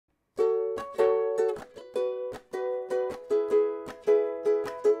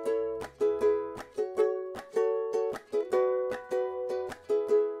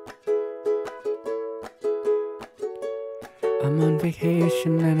I'm on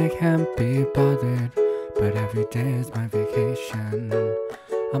vacation and I can't be bothered, but every day is my vacation.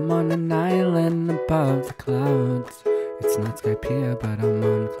 I'm on an island above the clouds. It's not skypiea, but I'm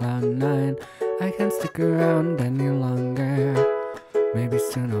on cloud 9. I can't stick around any longer. Maybe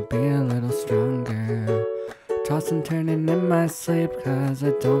soon I'll be a little stronger. Tossing, turning in my sleep, cause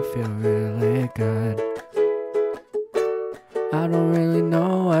I don't feel really good. I don't really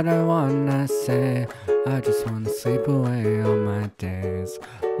know what I wanna say. I just wanna sleep away all my days.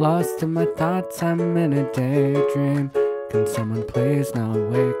 Lost in my thoughts, I'm in a daydream. Can someone please now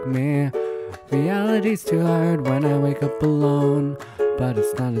wake me? Reality's too hard when I wake up alone, but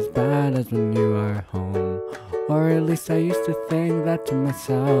it's not as bad as when you are home. Or at least I used to think that to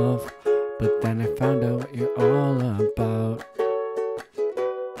myself, but then I found out what you're all about.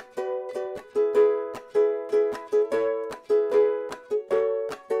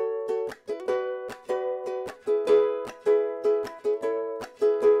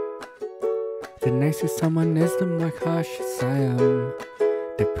 The nicer someone is, the more cautious I am.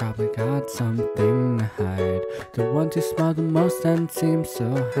 They probably got something to hide. The ones who smile the most and seem so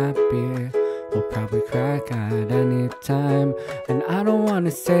happy will probably crack at any time. And I don't want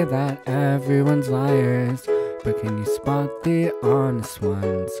to say that everyone's liars, but can you spot the honest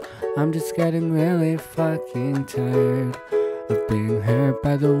ones? I'm just getting really fucking tired of being hurt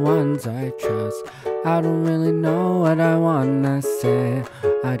by the ones I trust. I don't really know what I wanna say.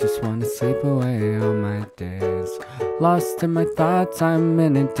 I just wanna sleep away all my days. Lost in my thoughts, I'm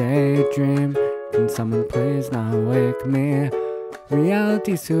in a daydream. Can someone please now wake me?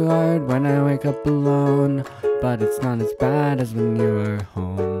 Reality's too hard when I wake up alone, but it's not as bad as when you were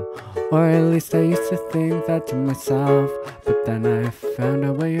home. Or at least I used to think that to myself, but then I found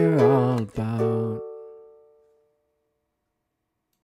out what you're all about.